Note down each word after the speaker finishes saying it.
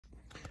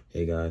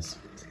Hey guys,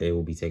 today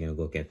we'll be taking a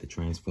look at the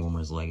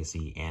Transformers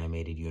Legacy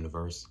Animated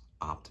Universe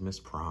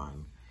Optimus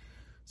Prime.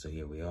 So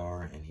here we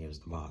are, and here's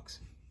the box.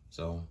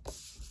 So,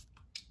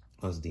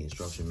 those are the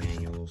instruction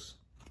manuals,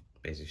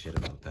 basic shit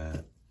about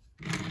that.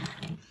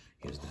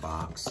 Here's the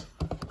box.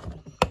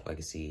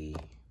 Legacy,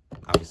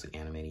 obviously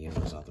Animated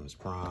Universe Optimus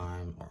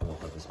Prime,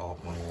 artwork of his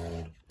alt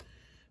mode,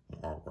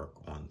 artwork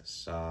on the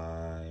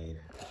side,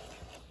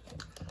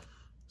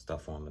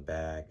 stuff on the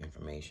back,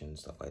 information,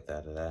 stuff like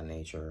that of that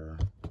nature.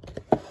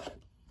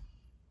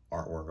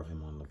 Artwork of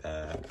him on the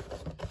back.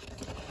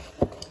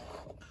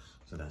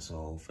 So that's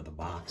all for the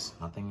box.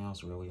 Nothing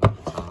else really on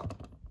the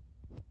top.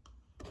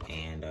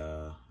 And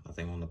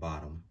nothing on the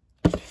bottom.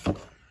 So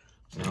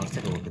now let's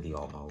take a look at the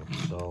alt mode.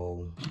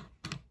 So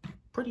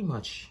pretty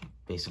much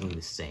basically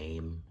the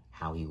same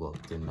how he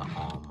looked in the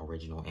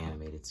original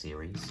animated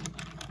series.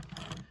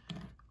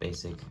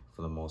 Basic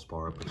for the most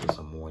part, but just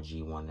a more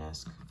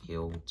G1-esque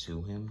feel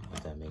to him,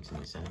 if that makes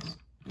any sense.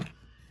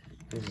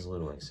 Here's his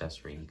little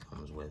accessory he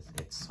comes with.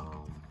 It's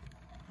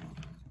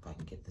if I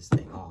can get this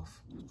thing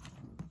off.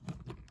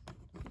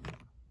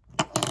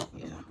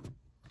 Yeah.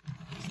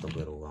 It's the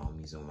little let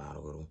me zoom out a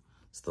little.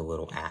 It's the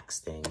little axe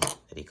thing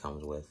that he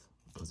comes with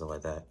and stuff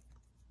like that.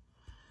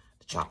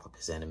 To chop up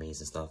his enemies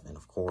and stuff. And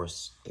of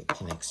course it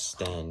can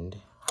extend.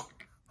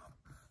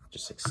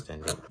 Just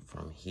extend it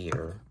from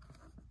here.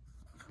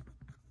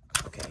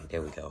 Okay,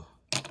 there we go.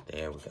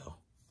 There we go.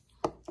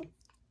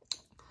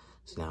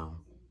 So now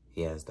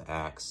he has the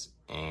axe,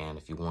 and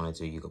if you wanted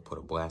to, you could put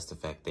a blast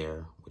effect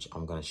there, which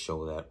I'm going to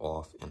show that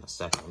off in a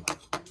second.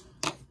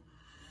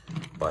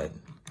 But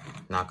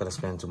not going to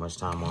spend too much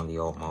time on the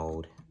alt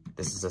mode.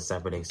 This is a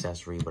separate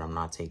accessory, but I'm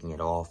not taking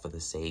it off for the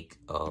sake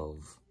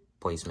of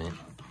placement.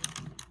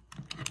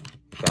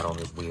 Got all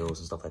his wheels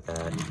and stuff like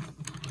that.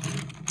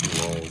 He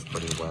rolls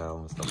pretty well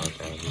and stuff like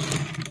that.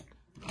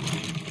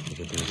 He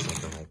could do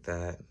something like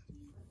that.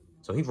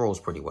 So he rolls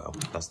pretty well.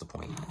 That's the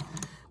point.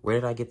 Where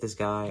did I get this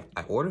guy?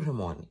 I ordered him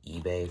on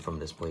eBay from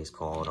this place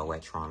called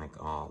Electronic,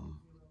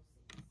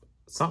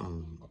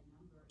 something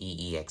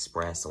EE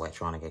Express,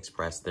 Electronic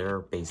Express. They're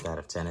based out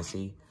of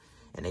Tennessee,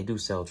 and they do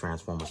sell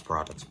Transformers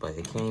products, but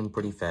it came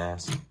pretty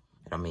fast.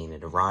 I mean,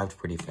 it arrived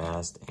pretty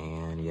fast,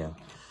 and yeah.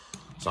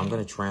 So I'm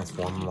going to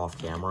transform him off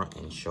camera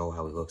and show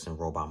how he looks in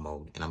robot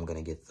mode, and I'm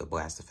going to get the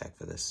blast effect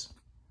for this.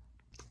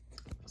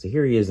 So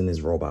here he is in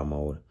his robot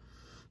mode.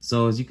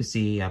 So as you can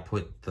see, I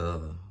put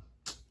the,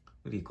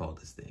 what do you call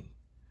this thing?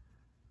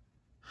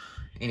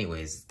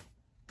 Anyways,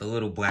 the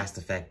little blast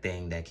effect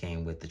thing that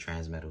came with the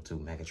Transmetal 2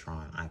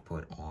 Megatron, I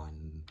put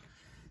on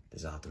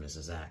this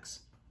Optimus's axe.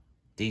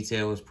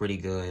 Detail is pretty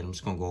good. I'm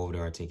just going to go over the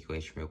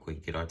articulation real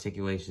quick. Get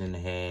articulation in the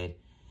head.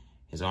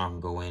 His arm can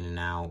go in and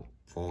out,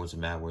 forwards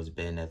and backwards,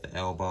 bend at the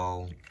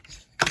elbow.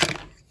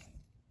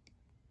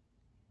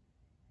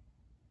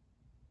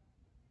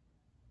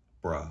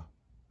 Bruh.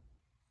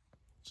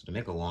 So to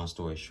make a long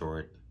story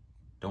short,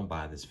 don't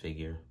buy this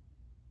figure.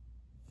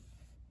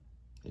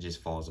 It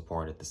just falls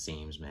apart at the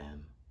seams,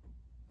 man.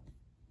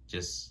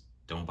 Just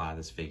don't buy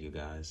this figure,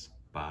 guys.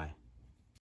 Bye.